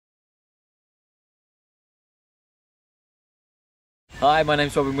Hi, my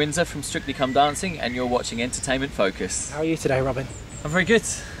name's Robin Windsor from Strictly Come Dancing, and you're watching Entertainment Focus. How are you today, Robin? I'm very good.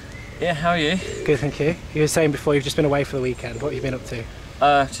 Yeah, how are you? Good, thank you. You were saying before you've just been away for the weekend. What have you been up to?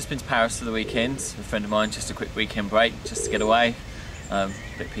 Just been to Paris for the weekend. With a friend of mine, just a quick weekend break, just to get away. A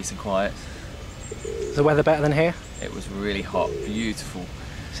bit of peace and quiet. Is the weather better than here? It was really hot, beautiful.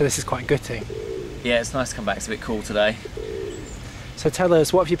 So this is quite gutting. Yeah, it's nice to come back. It's a bit cool today. So tell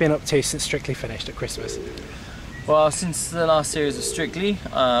us, what have you been up to since Strictly finished at Christmas? Well, since the last series of Strictly,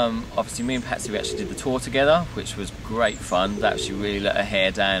 obviously me and Patsy, we actually did the tour together, which was great fun. That actually really let her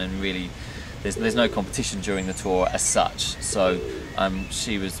hair down, and really, there's no competition during the tour as such. So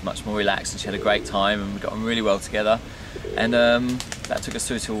she was much more relaxed, and she had a great time, and we got on really well together. And that took us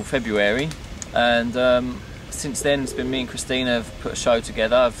through till February. And since then, it's been me and Christina have put a show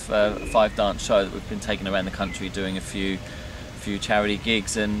together, a 5-dance show that we've been taking around the country, doing a few charity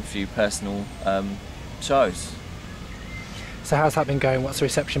gigs and a few personal shows. So how's that been going? What's the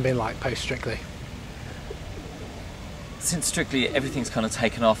reception been like post-Strictly? Since Strictly, everything's kind of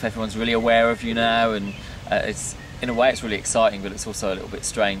taken off. Everyone's really aware of you now, and it's, in a way, it's really exciting, but it's also a little bit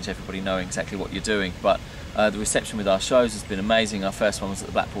strange, everybody knowing exactly what you're doing. But the reception with our shows has been amazing. Our first one was at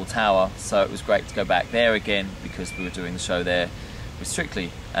the Blackpool Tower, so it was great to go back there again because we were doing the show there with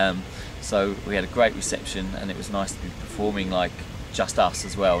Strictly. So we had a great reception, and it was nice to be performing like just us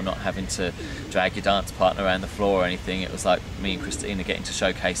as well, not having to drag your dance partner around the floor or anything. It was like me and Christina getting to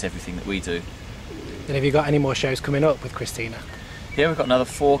showcase everything that we do. And have you got any more shows coming up with Christina? Yeah, we've got another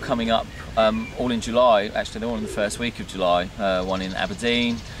 4 coming up, all in July. Actually, they're all in the first week of July. One in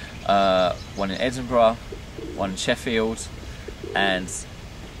Aberdeen, one in Edinburgh, one in Sheffield, and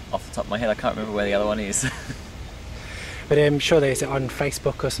off the top of my head I can't remember where the other one is. But I'm sure is it on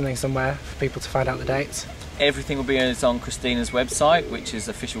Facebook or something somewhere for people to find out the dates? Everything will be on Christina's website, which is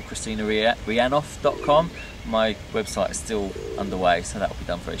officialchristinarianoff.com. My website is still underway, so that will be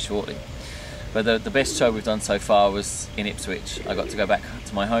done very shortly. But the best show we've done so far was in Ipswich. I got to go back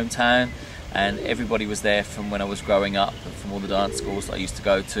to my hometown, and everybody was there from when I was growing up, from all the dance schools that I used to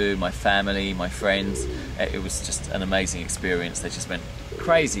go to, my family, my friends. It was just an amazing experience. They just went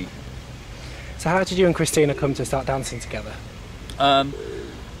crazy. So how did you and Christina come to start dancing together?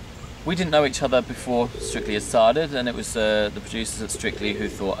 We didn't know each other before Strictly had started, and it was the producers at Strictly who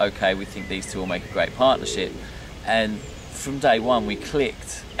thought, okay, we think these two will make a great partnership. And from day one we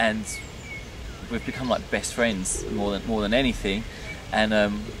clicked, and we've become like best friends more than anything. And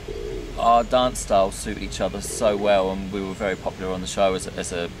our dance styles suit each other so well, and we were very popular on the show as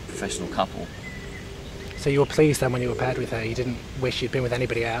a professional couple. So you were pleased then when you were paired with her? You didn't wish you'd been with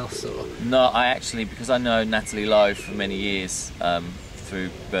anybody else? Or? No, I actually, because I know Natalie Lowe for many years, through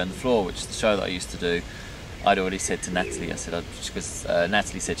Burn the Floor, which is the show that I used to do, I'd already said to Natalie, I said, because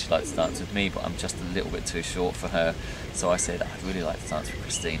Natalie said she'd like to dance with me, but I'm just a little bit too short for her, so I said I'd really like to dance with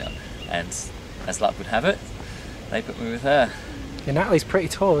Christina, and as luck would have it, they put me with her. Yeah, Natalie's pretty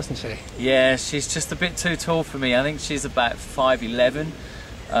tall, isn't she? Yeah, she's just a bit too tall for me. I think she's about 5'11",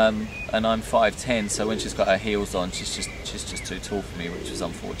 and I'm 5'10", so when she's got her heels on, she's just too tall for me, which is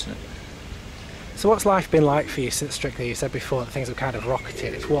unfortunate. So what's life been like for you since Strictly? You said before that things have kind of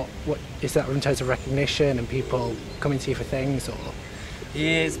rocketed. What is that in terms of recognition and people coming to you for things? Or?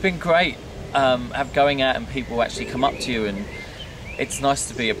 Yeah, it's been great. Going out and people actually come up to you, and it's nice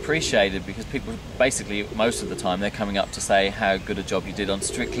to be appreciated, because people basically most of the time they're coming up to say how good a job you did on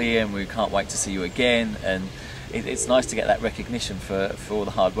Strictly, and we can't wait to see you again. And it's nice to get that recognition for all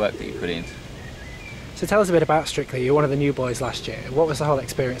the hard work that you put in. So tell us a bit about Strictly. You're one of the new boys last year. What was the whole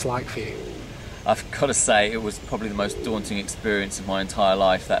experience like for you? I've got to say, it was probably the most daunting experience of my entire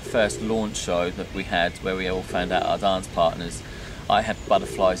life. That first launch show that we had, where we all found out our dance partners, I had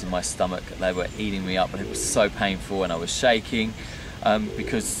butterflies in my stomach. They were eating me up, and it was so painful, and I was shaking,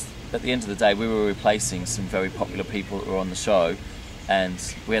 because at the end of the day we were replacing some very popular people that were on the show,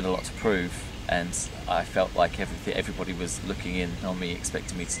 and we had a lot to prove, and I felt like everybody was looking in on me,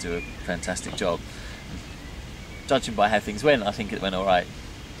 expecting me to do a fantastic job. Judging by how things went, I think it went alright.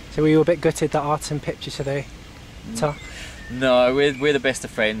 So were you a bit gutted that Art and pipped you to the top? No, we're the best of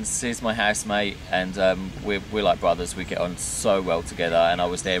friends. He's my housemate, and we're like brothers. We get on so well together, and I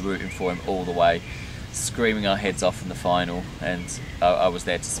was there rooting for him all the way, screaming our heads off in the final, and I was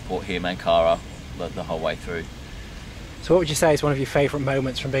there to support him and Cara the whole way through. So what would you say is one of your favourite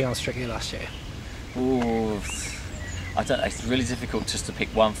moments from being on Strictly last year? Ooh, I don't know, it's really difficult just to pick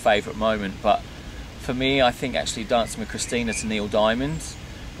one favourite moment, but for me, I think actually dancing with Christina to Neil Diamond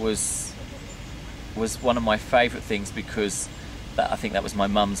was one of my favourite things, because I think that was my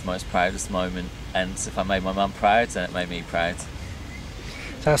mum's most proudest moment, and if I made my mum proud, then it made me proud.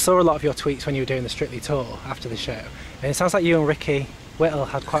 So I saw a lot of your tweets when you were doing the Strictly tour after the show, and it sounds like you and Ricky Whittle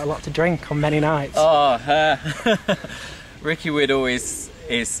had quite a lot to drink on many nights. Oh, Ricky Whittle is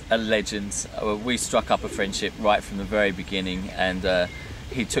a legend. We struck up a friendship right from the very beginning, and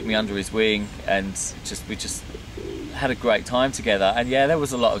he took me under his wing, and we just had a great time together. And yeah, there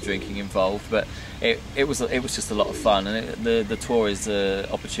was a lot of drinking involved, but it was just a lot of fun, and the tour is an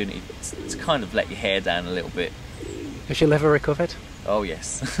opportunity to kind of let your hair down a little bit. Has your liver recovered? Oh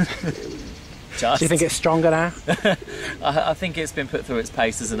yes. Do you think it's stronger now? I think it's been put through its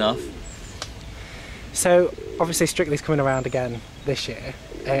paces enough. So obviously Strictly's coming around again this year.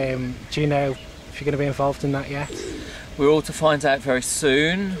 Do you know if you're going to be involved in that yet? We're all to find out very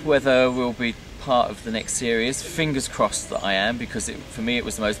soon whether we'll be part of the next series. Fingers crossed that I am, because for me it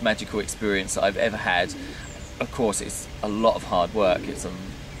was the most magical experience that I've ever had. Of course, it's a lot of hard work. It's a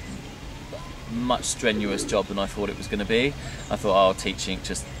much strenuous job than I thought it was going to be. I thought,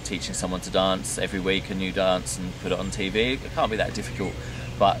 just teaching someone to dance every week, a new dance, and put it on TV, it can't be that difficult,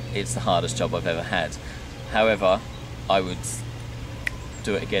 but it's the hardest job I've ever had. However, I would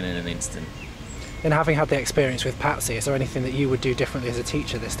do it again in an instant. And having had the experience with Patsy, is there anything that you would do differently as a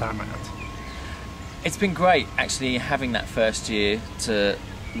teacher this time around? It's been great actually having that first year to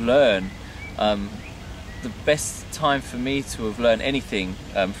learn. The best time for me to have learned anything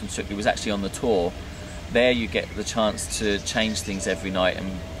from Strictly was actually on the tour. There you get the chance to change things every night,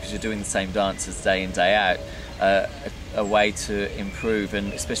 and because you're doing the same dances day in, day out, a way to improve,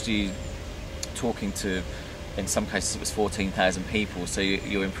 and especially talking to, in some cases it was 14,000 people, so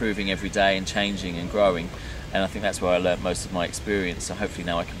you're improving every day and changing and growing, and I think that's where I learnt most of my experience, so hopefully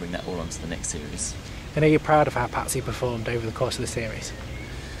now I can bring that all onto the next series. And are you proud of how Patsy performed over the course of the series?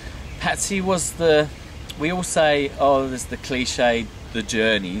 Patsy was we all say, oh, there's the cliche, the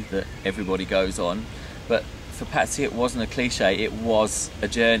journey that everybody goes on, but for Patsy it wasn't a cliche, it was a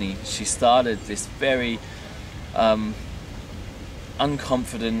journey. She started this very unconfident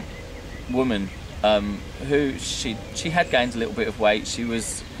woman who she had gained a little bit of weight. She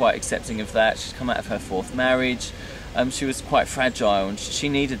was quite accepting of that. She's come out of her 4th marriage. She was quite fragile, and she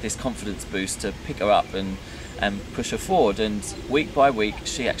needed this confidence boost to pick her up and push her forward, and week by week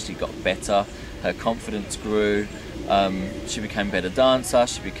she actually got better. Her confidence grew, she became a better dancer,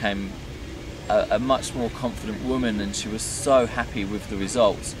 she became a much more confident woman, and she was so happy with the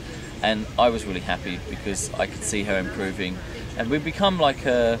results, and I was really happy because I could see her improving, and we've become like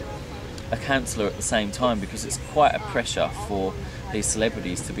a counsellor at the same time, because it's quite a pressure for these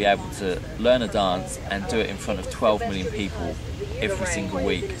celebrities to be able to learn a dance and do it in front of 12 million people every single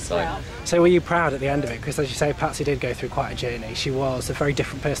week. So were you proud at the end of it? Because as you say, Patsy did go through quite a journey. She was a very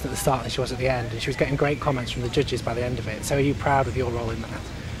different person at the start than she was at the end, and she was getting great comments from the judges by the end of it. So are you proud of your role in that?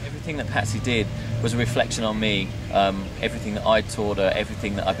 Everything that Patsy did was a reflection on me. Everything that I taught her,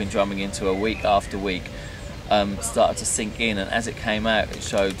 everything that I've been drumming into her week after week, started to sink in, and as it came out it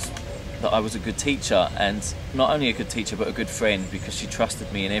showed that I was a good teacher, and not only a good teacher but a good friend, because she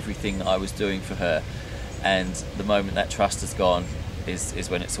trusted me in everything that I was doing for her, and the moment that trust has gone is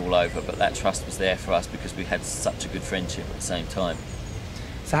when it's all over, but that trust was there for us because we had such a good friendship at the same time.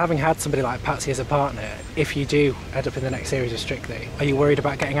 So having had somebody like Patsy as a partner, if you do end up in the next series of Strictly, are you worried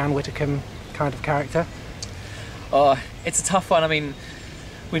about getting Anne Widdecombe kind of character? Oh, it's a tough one. I mean,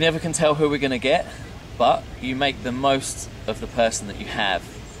 we never can tell who we're going to get, but you make the most of the person that you have,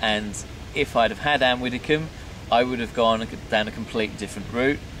 and if I'd have had Anne Widdecombe, I would have gone down a completely different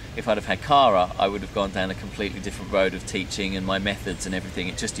route. If I'd have had Cara, I would have gone down a completely different road of teaching and my methods and everything.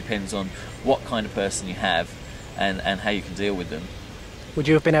 It just depends on what kind of person you have and how you can deal with them. Would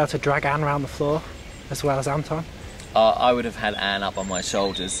you have been able to drag Anne around the floor as well as Anton? I would have had Anne up on my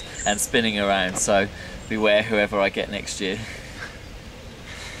shoulders and spinning around, so beware whoever I get next year.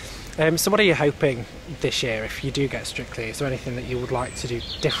 So what are you hoping this year if you do get Strictly? Is there anything that you would like to do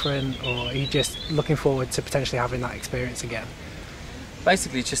different, or are you just looking forward to potentially having that experience again?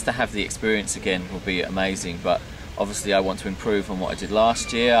 Basically just to have the experience again will be amazing, but obviously I want to improve on what I did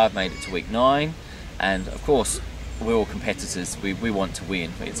last year. I've made it to week 9, and of course we're all competitors. We want to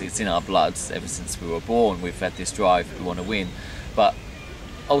win. It's in our bloods. Ever since we were born we've had this drive, we want to win, but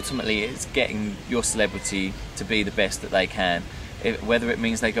ultimately it's getting your celebrity to be the best that they can. Whether it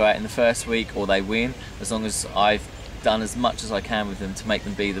means they go out in the first week or they win, as long as I've done as much as I can with them to make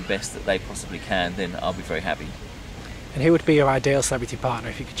them be the best that they possibly can, then I'll be very happy. And who would be your ideal celebrity partner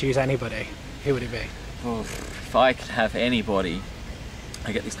if you could choose anybody? Who would it be? Oh, if I could have anybody,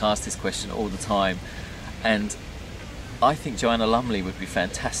 I get asked this question all the time, and I think Joanna Lumley would be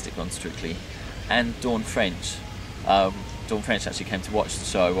fantastic on Strictly, and Dawn French. Dawn French actually came to watch the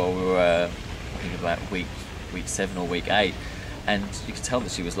show while we were, I think about week 7 or week 8. and you could tell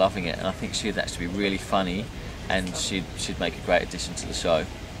that she was loving it, and I think she'd actually be really funny, and she'd make a great addition to the show.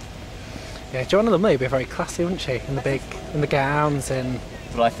 Yeah, Joanna Lumley would be very classy, wouldn't she? In the gowns and...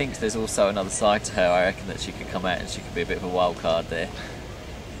 But I think there's also another side to her. I reckon that she could come out and she could be a bit of a wild card there.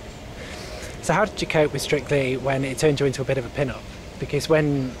 So how did you cope with Strictly when it turned you into a bit of a pin-up? Because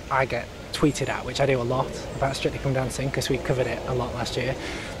when I get tweeted at, which I do a lot, about Strictly Come Dancing, because we covered it a lot last year,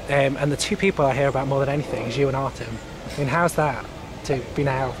 and the two people I hear about more than anything is you and Artem. I mean, how's that to be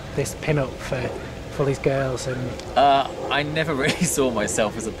now this pin-up for these girls? And I never really saw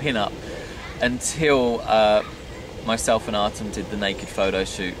myself as a pin-up until myself and Artem did the naked photo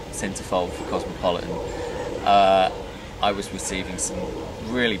shoot centerfold for Cosmopolitan. I was receiving some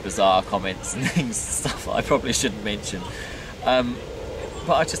really bizarre comments and things, stuff that I probably shouldn't mention.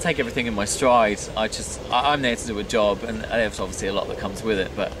 But I just take everything in my stride. I'm there to do a job, and there's obviously a lot that comes with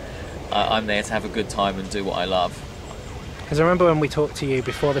it, but I'm there to have a good time and do what I love. Because I remember when we talked to you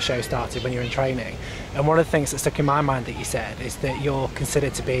before the show started, when you were in training, and one of the things that stuck in my mind that you said is that you're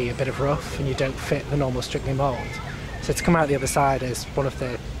considered to be a bit of rough and you don't fit the normal Strictly mould. So to come out the other side as one of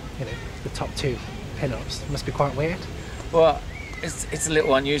the, the top two pin-ups must be quite weird. Well, it's a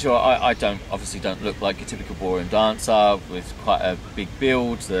little unusual. I obviously don't look like a typical ballroom dancer with quite a big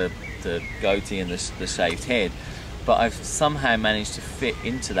build, the goatee and the shaved head, but I've somehow managed to fit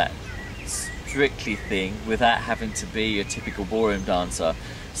into that Strictly thing without having to be a typical ballroom dancer.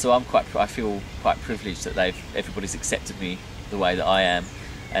 So I feel quite privileged that everybody's accepted me the way that I am,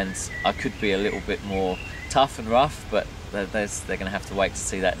 and I could be a little bit more tough and rough, but they're going to have to wait to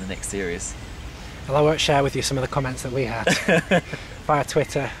see that in the next series. Well, I won't share with you some of the comments that we had via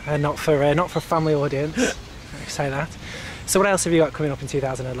Twitter, not for a family audience. I say that. So what else have you got coming up in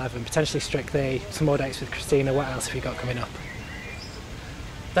 2011? Potentially Strictly, some more dates with Christina. What else have you got coming up?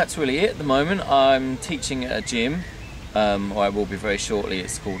 That's really it at the moment. I'm teaching at a gym, or I will be very shortly.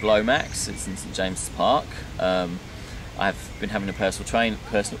 It's called Lomax. It's in St James's Park. I've been having a personal trainer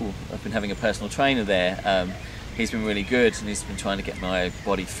there. He's been really good, and he's been trying to get my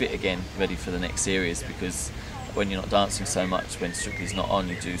body fit again, ready for the next series, because when you're not dancing so much, when Strictly's not on,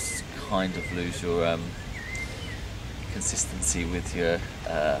 you do kind of lose your consistency with your,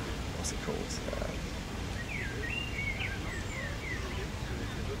 what's it called?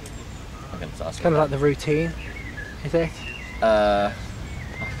 Kind of like the routine, is it? I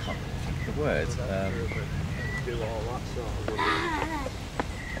can't think of the word.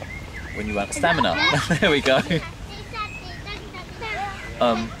 When you run stamina. There we go.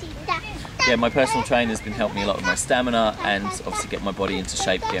 Yeah, my personal trainer's been helping me a lot with my stamina, and obviously get my body into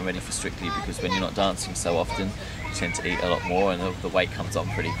shape, getting ready for Strictly, because when you're not dancing so often, you tend to eat a lot more, and the weight comes on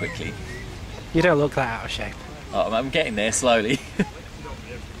pretty quickly. You don't look that out of shape. I'm getting there slowly.